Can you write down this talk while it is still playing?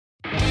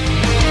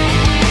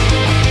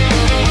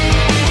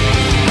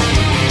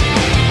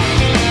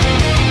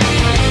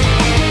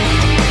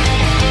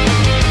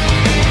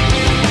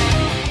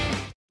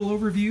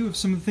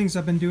some of the things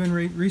I've been doing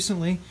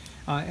recently.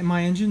 And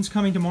my engine's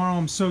coming tomorrow.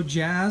 I'm so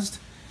jazzed.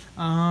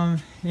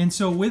 And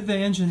so with the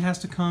engine has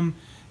to come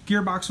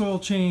gearbox oil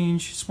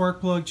change,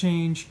 spark plug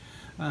change.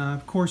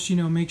 Of course, you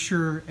know, make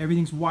sure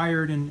everything's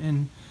wired,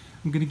 and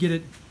I'm gonna get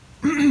it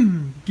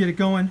get it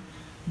going.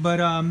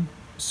 But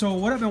so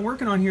what I've been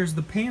working on here is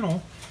the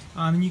panel,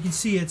 and you can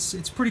see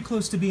it's pretty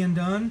close to being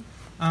done.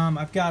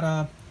 I've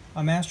got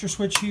a master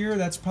switch here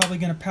that's probably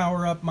going to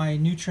power up my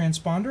new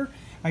transponder.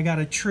 I got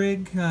a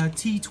Trig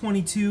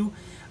T22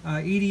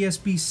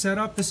 ADSB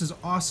setup. This is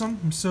awesome.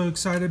 I'm so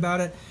excited about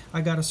it. I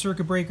got a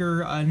circuit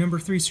breaker, number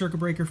 3 circuit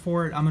breaker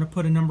for it. I'm going to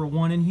put a number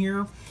 1 in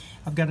here.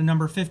 I've got a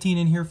number 15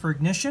 in here for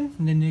ignition,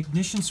 and then the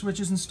ignition switch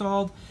is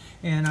installed,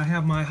 and I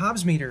have my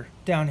Hobbs meter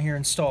down here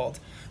installed.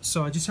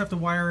 So I just have to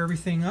wire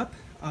everything up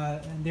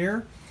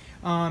there.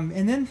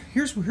 And then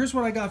here's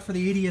what I got for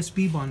the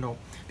ADSB bundle,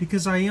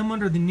 because I am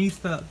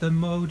underneath the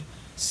Mode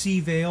C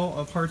Vale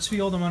of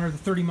Hartsfield. I'm under the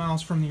 30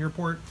 miles from the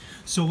airport.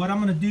 So what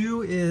I'm going to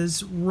do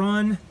is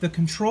run the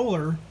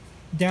controller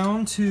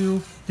down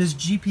to this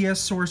GPS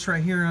source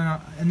right here,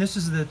 and this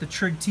is the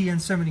Trig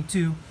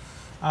TN72.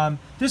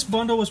 This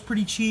bundle was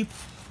pretty cheap.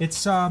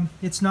 It's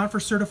not for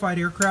certified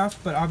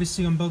aircraft, but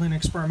obviously I'm building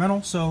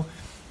experimental, so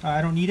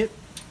I don't need it.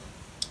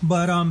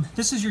 But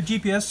this is your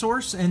GPS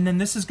source, and then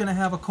this is going to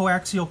have a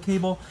coaxial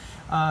cable.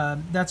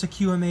 That's a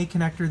QMA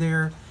connector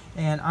there,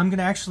 and I'm going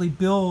to actually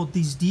build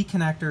these D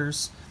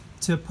connectors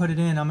to put it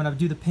in. I'm going to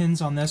do the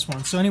pins on this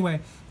one. So anyway,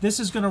 this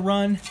is going to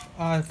run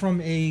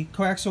from a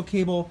coaxial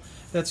cable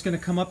that's going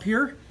to come up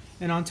here,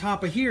 and on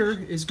top of here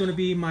is going to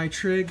be my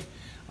Trig.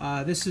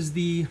 This is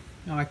the,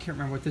 oh, I can't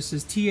remember what this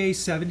is,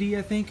 TA70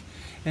 I think,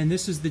 and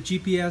this is the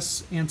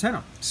GPS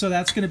antenna. So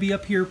that's going to be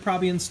up here,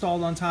 probably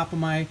installed on top of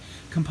my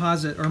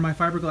composite or my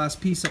fiberglass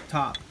piece up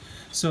top.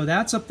 So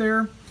that's up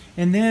there,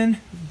 and then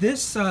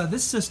this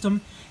this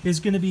system is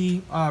going to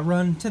be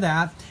run to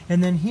that,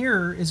 and then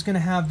here is going to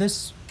have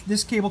this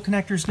cable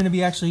connector is going to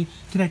be actually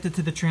connected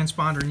to the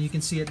transponder, and you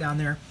can see it down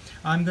there.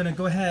 I'm going to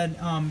go ahead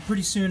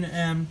pretty soon,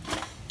 and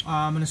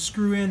I'm going to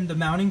screw in the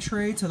mounting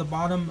tray to the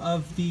bottom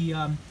of the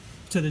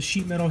to the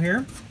sheet metal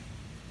here.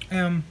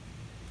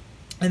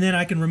 And then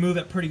I can remove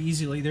it pretty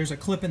easily. There's a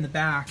clip in the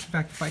back. In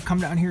fact, if I come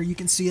down here, you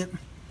can see it.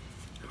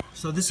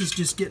 So this is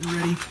just getting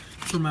ready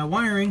for my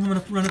wiring. I'm going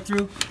to run it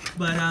through,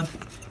 but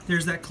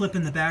there's that clip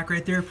in the back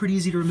right there. Pretty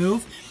easy to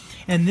remove.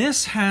 And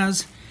this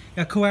has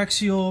a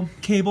coaxial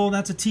cable.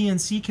 That's a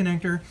TNC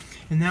connector,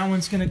 and that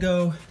one's going to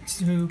go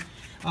to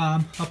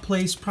a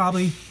place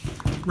probably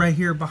right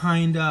here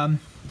behind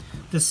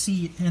the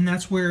seat, and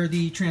that's where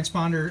the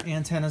transponder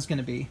antenna is going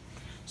to be.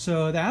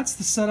 So that's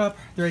the setup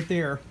right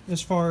there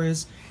as far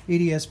as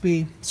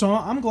ADSB. So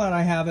I'm glad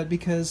I have it,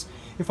 because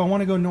if I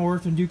want to go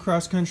north and do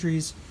cross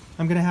countries,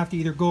 I'm going to have to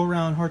either go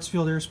around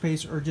Hartsfield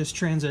Airspace or just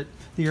transit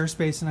the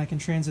airspace, and I can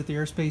transit the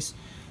airspace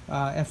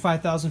at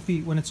 5,000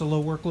 feet when it's a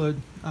low workload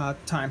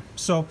time.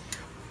 So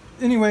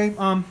anyway,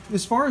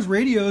 as far as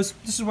radios,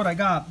 this is what I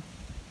got.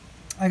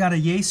 I got a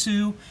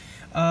Yaesu,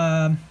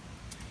 I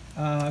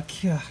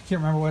can't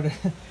remember what it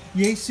is,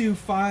 Yaesu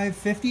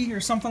 550 or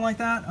something like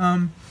that.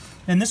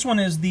 And this one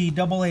is the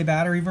AA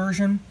battery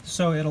version,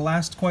 so it'll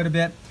last quite a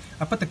bit.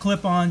 I put the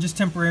clip on just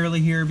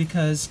temporarily here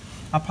because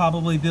I'll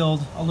probably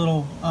build a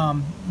little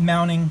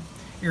mounting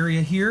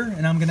area here,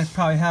 and I'm going to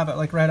probably have it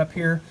like right up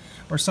here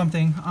or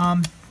something.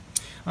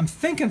 I'm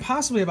thinking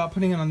possibly about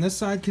putting it on this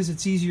side because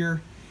it's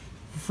easier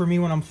for me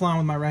when I'm flying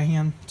with my right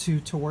hand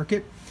to work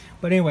it.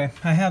 But anyway,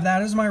 I have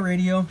that as my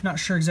radio. Not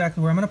sure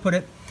exactly where I'm going to put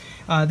it.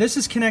 This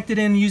is connected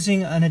in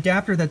using an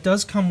adapter that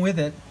does come with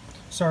it.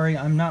 Sorry,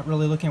 I'm not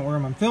really looking at where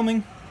I'm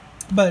filming.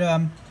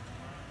 But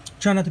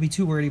try not to be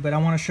too wordy, but I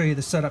want to show you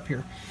the setup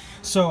here.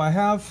 So I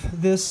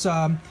have this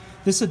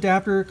this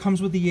adapter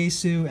comes with the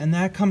Yaesu, and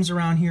that comes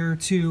around here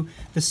to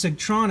the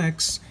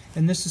Sigtronics,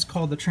 and this is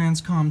called the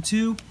Transcom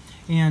 2,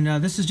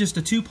 and this is just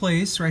a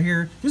 2-place right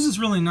here. This is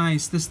really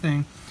nice, this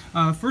thing.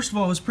 First of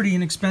all, it was pretty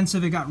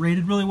inexpensive. It got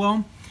rated really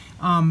well.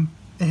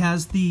 It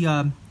has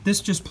the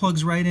this just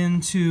plugs right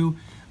into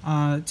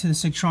to the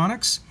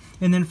Sigtronics,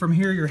 and then from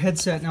here your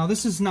headset. Now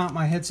this is not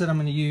my headset I'm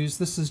going to use.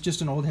 This is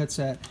just an old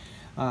headset.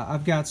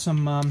 I've got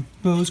some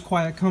Bose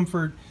Quiet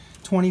Comfort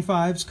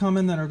 25s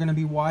coming that are going to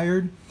be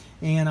wired,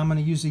 and I'm going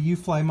to use a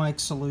U-Fly mic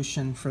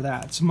solution for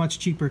that. It's much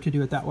cheaper to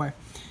do it that way.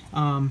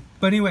 But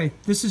anyway,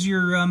 this is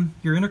your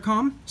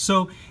intercom.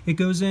 So it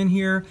goes in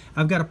here.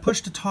 I've got a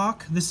push to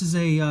talk. This is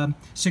a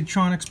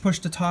Sigtronics push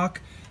to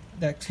talk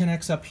that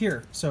connects up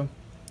here. So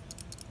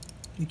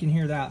you can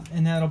hear that,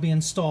 and that'll be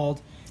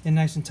installed and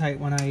nice and tight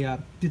when I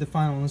do the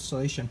final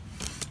installation.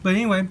 But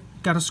anyway,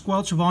 got a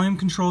squelch volume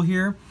control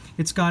here.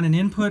 It's got an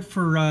input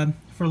for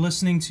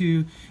listening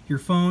to your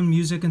phone,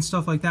 music, and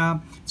stuff like that.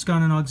 It's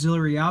got an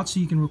auxiliary out so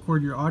you can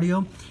record your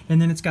audio,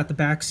 and then it's got the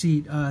back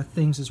seat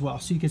things as well.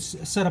 So you can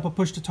set up a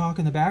push to talk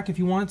in the back if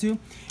you wanted to.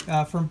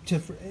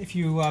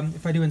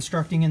 If I do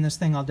instructing in this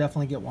thing, I'll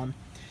definitely get one.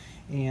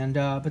 And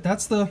but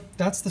that's the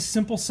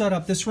simple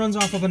setup. This runs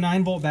off of a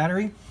 9-volt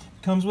battery.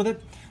 Comes with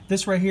it.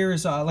 This right here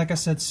is like I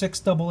said,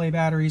 6 AA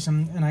batteries,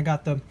 and I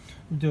got the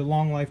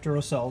long life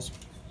Duracells.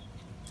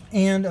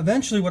 And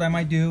eventually what I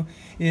might do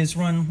is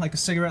run like a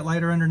cigarette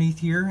lighter underneath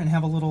here and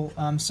have a little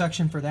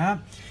section for that.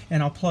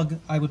 And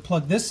I would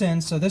plug this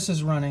in, so this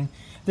is running.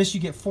 This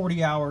you get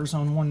 40 hours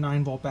on one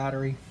 9-volt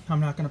battery. I'm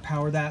not going to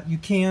power that. You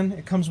can.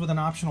 It comes with an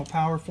optional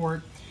power for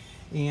it.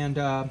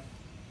 And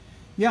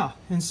yeah,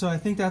 and so I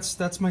think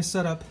that's my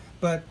setup.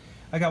 But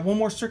I got one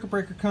more circuit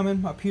breaker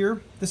coming up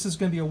here. This is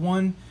going to be a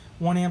 1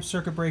 amp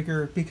circuit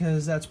breaker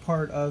because that's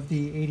part of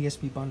the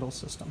ADSB bundle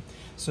system.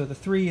 So the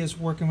 3 is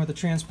working with the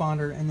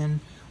transponder, and then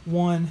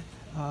 1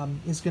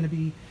 is going to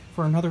be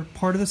for another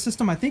part of the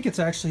system. I think it's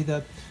actually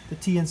the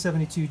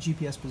TN72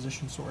 GPS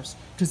position source,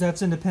 because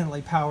that's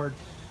independently powered.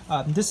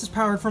 This is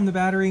powered from the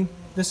battery,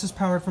 this is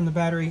powered from the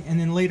battery, and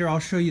then later I'll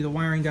show you the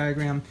wiring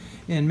diagram.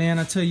 And man,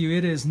 I tell you,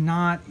 it is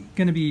not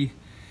going to be,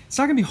 it's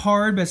not going to be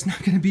hard, but it's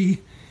not going to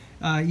be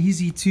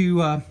easy to,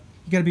 you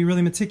got to be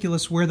really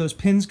meticulous where those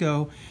pins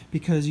go,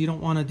 because you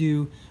don't want to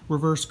do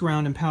reverse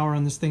ground and power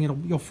on this thing.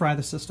 You'll fry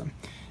the system,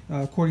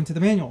 according to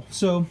the manual.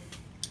 So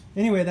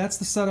anyway, that's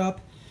the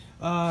setup.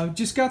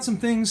 Just got some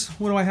things.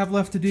 What do I have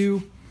left to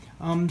do?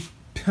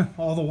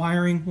 All the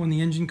wiring when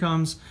the engine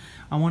comes.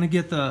 I want to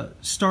get the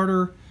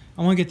starter,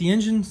 I want to get the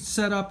engine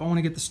set up, I want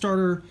to get the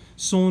starter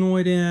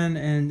solenoid in,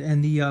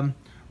 and the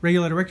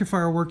regulator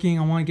rectifier working.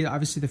 I want to get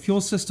obviously the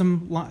fuel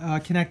system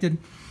connected.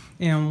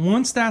 And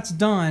once that's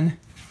done,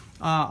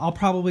 I'll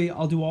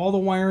do all the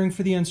wiring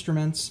for the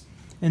instruments,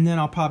 and then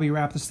I'll probably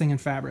wrap this thing in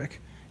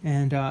fabric.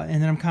 And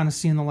then I'm kind of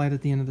seeing the light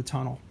at the end of the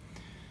tunnel.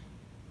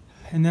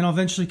 And then I'll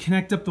eventually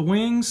connect up the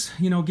wings,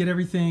 you know, get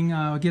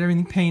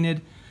everything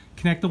painted,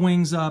 connect the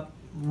wings up,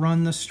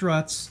 run the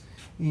struts,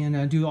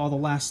 and do all the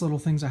last little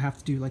things I have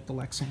to do, like the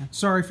Lexan.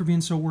 Sorry for being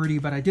so wordy,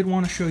 but I did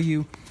want to show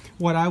you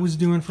what I was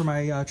doing for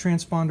my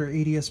transponder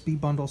ADSB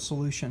bundle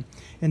solution.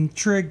 And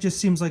Trig just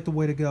seems like the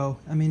way to go.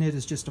 I mean, it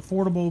is just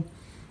affordable,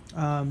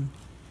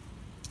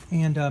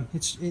 and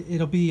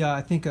it'll be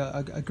I think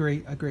a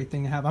great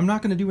thing to have. I'm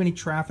not going to do any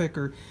traffic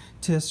or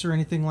TIS or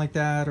anything like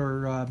that,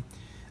 or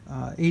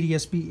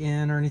ADSB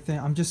in or anything.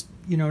 I'm just,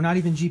 you know, not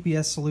even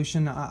GPS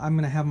solution. I'm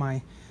going to have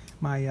my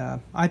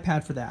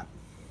iPad for that.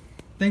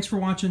 Thanks for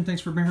watching.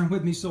 Thanks for bearing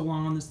with me so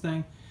long on this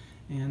thing,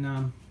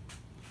 and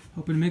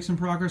hoping to make some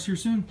progress here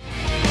soon.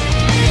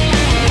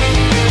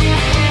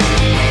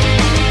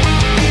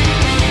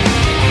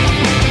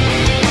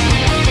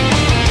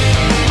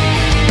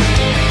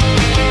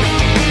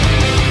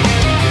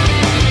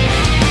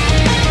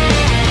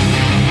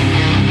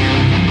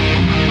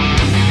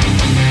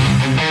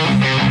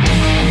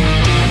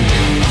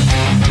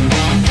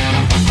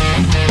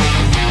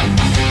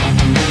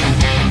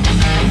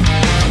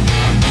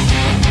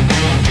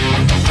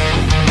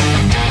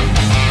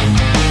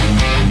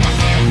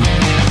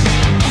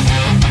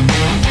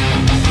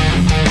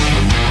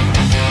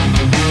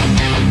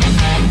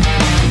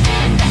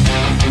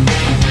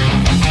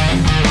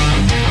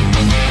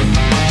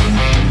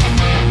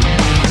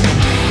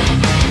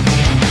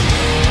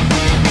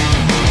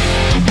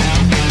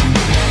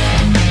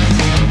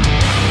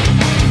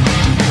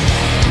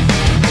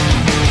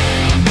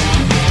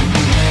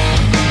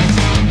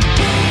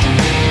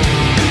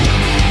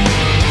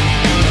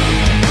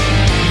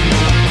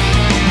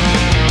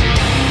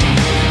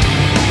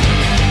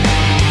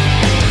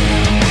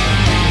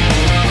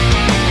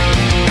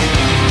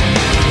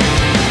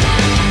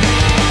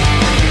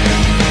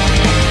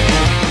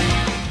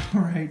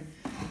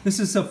 This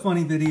is a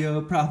funny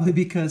video, probably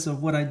because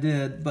of what I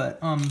did,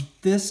 but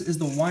this is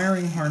the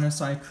wiring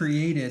harness I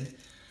created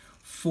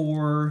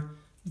for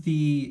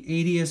the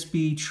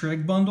ADSB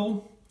Trig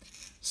bundle.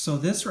 So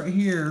this right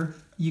here,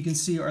 you can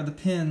see, are the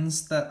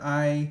pins that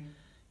I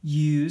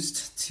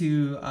used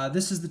to,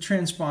 this is the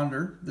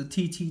transponder, the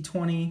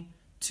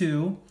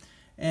TT22,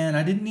 and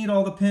I didn't need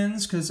all the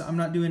pins because I'm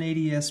not doing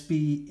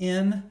ADSB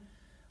in,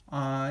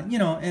 you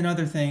know, and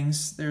other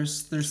things.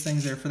 There's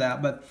things there for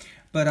that, but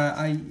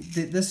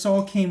this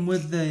all came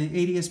with the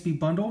ADSB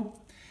bundle.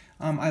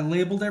 I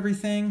labeled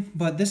everything,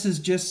 but this is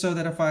just so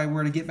that if I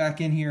were to get back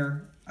in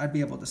here, I'd be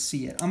able to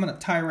see it. I'm going to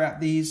tie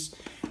wrap these,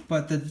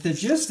 but the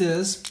gist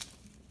is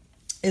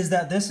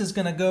that this is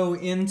going to go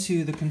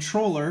into the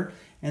controller,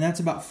 and that's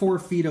about 4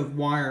 feet of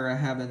wire I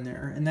have in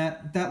there, and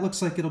that looks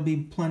like it'll be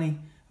plenty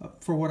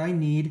for what I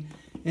need.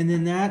 And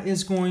then that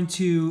is going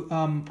to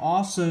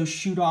also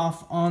shoot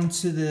off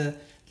onto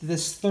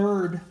this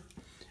third.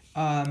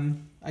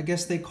 I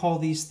guess they call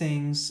these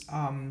things,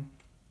 oh,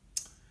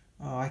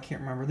 I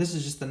can't remember. This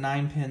is just the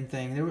 9-pin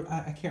thing.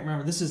 I can't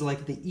remember. This is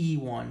like the E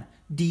one,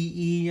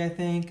 DE, I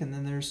think, and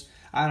then there's,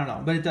 I don't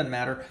know, but it doesn't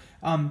matter.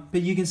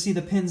 But you can see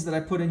the pins that I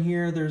put in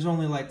here. There's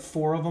only like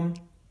 4 of them,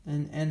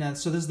 and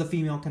so this is the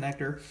female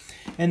connector,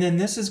 and then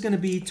this is going to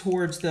be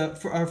towards the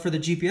for the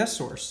GPS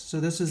source. So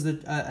this is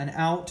the an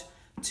out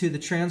to the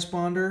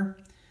transponder,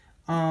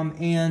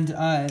 and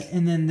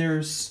then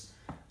there's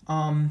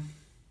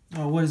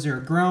what is there?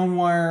 A ground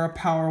wire, a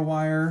power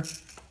wire.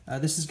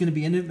 This is going to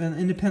be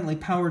independently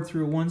powered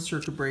through a 1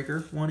 circuit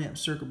breaker, 1 amp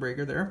circuit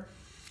breaker there.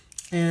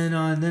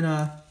 And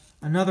then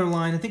another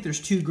line, I think there's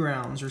 2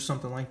 grounds or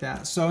something like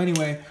that. So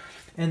anyway,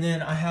 And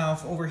then I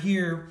have over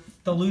here,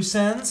 the loose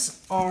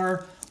ends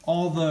are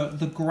all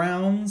the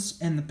grounds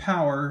and the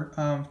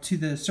power to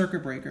the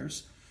circuit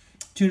breakers.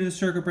 2 to the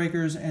circuit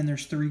breakers, and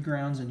there's 3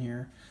 grounds in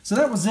here. So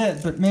that was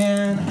it, but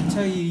man, I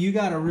tell you, you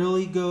gotta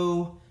really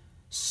go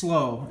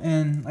slow.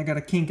 And I got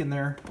a kink in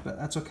there, but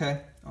that's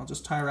okay. I'll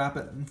just tie wrap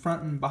it in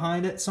front and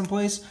behind it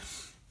someplace,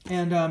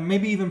 and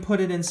maybe even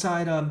put it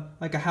inside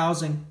like a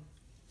housing.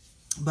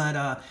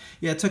 But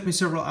yeah, it took me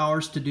several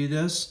hours to do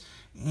this,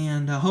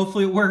 and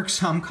hopefully it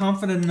works. I'm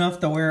confident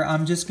enough to where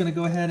I'm just gonna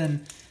go ahead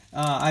and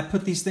I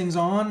put these things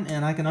on,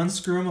 and I can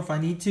unscrew them if I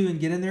need to and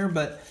get in there,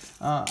 but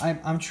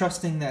I'm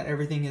trusting that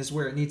everything is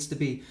where it needs to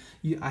be.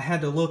 I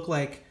had to look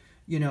like,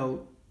 you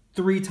know,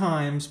 3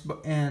 times,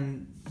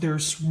 and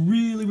there's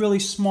really, really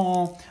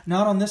small,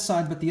 not on this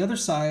side, but the other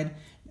side,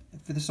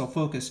 if this will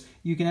focus,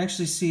 you can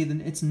actually see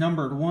that it's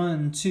numbered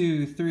 1,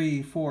 2,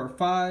 3, 4,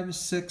 5,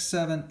 6,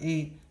 7,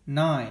 8,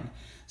 9.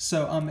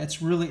 So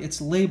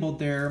it's labeled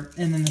there,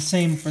 and then the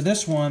same for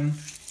this one.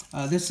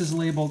 This is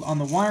labeled on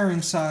the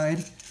wiring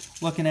side.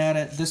 Looking at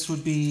it, this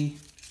would be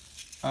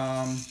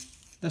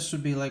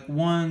like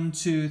 1,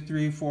 2,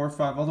 3, 4,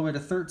 5, all the way to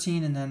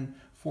 13, and then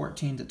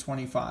 14 to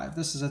 25.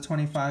 This is a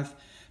 25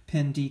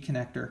 pin D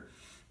connector,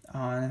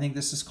 and I think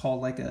this is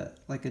called like a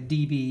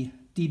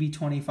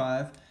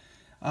DB25.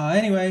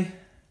 Anyway,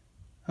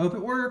 hope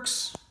it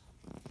works.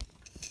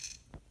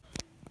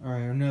 All right,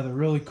 another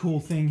really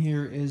cool thing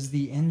here is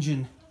the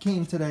engine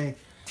came today.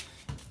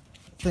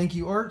 Thank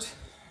you, Art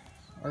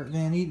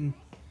Van Eaton,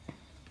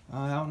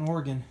 out in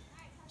Oregon.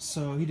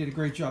 So he did a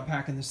great job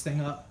packing this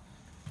thing up,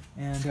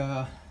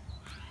 and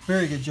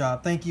very good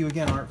job. Thank you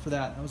again, Art, for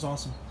that. That was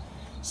awesome.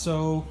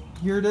 So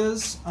here it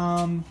is,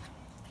 and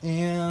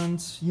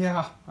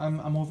yeah,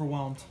 I'm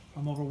overwhelmed.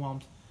 I'm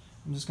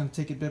just going to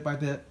take it bit by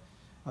bit.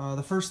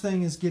 The first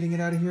thing is getting it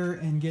out of here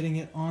and getting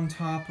it on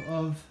top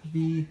of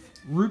the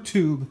root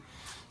tube.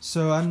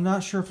 So I'm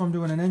not sure if I'm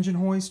doing an engine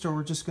hoist or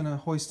we're just going to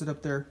hoist it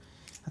up there.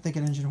 I think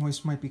an engine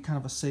hoist might be kind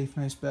of a safe,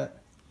 nice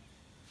bet.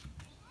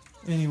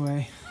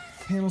 Anyway,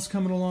 panel's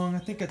coming along. I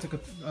think I took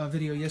a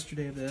video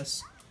yesterday of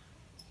this.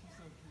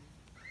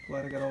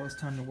 Glad I got all this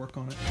time to work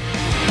on it.